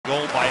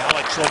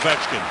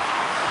Ovechkin.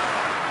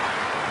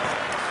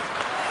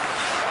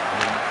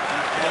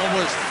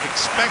 Almost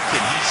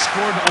expected. He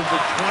scored over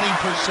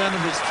 20%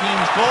 of his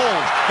team's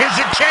goals. Here's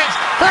a chance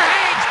for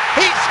Hayes.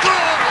 He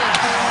scores!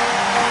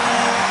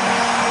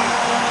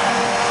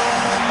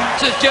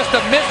 This is just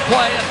a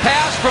misplay, a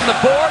pass from the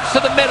boards to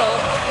the middle,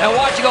 and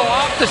watch it go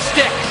off the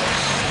stick.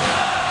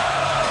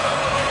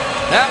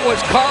 That was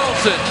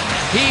Carlson.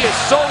 He is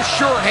so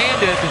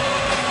sure-handed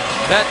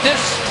that this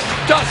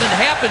doesn't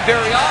happen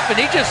very often.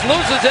 He just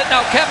loses it.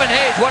 Now Kevin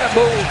Hayes, what a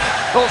move.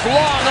 Those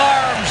long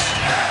arms.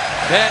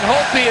 And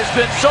Holtby has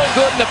been so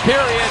good in the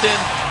period.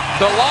 And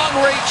the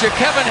long reach of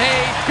Kevin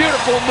Hayes,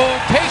 beautiful move,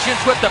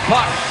 patience with the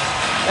puck.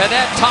 And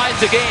that ties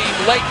the game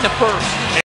late in the first.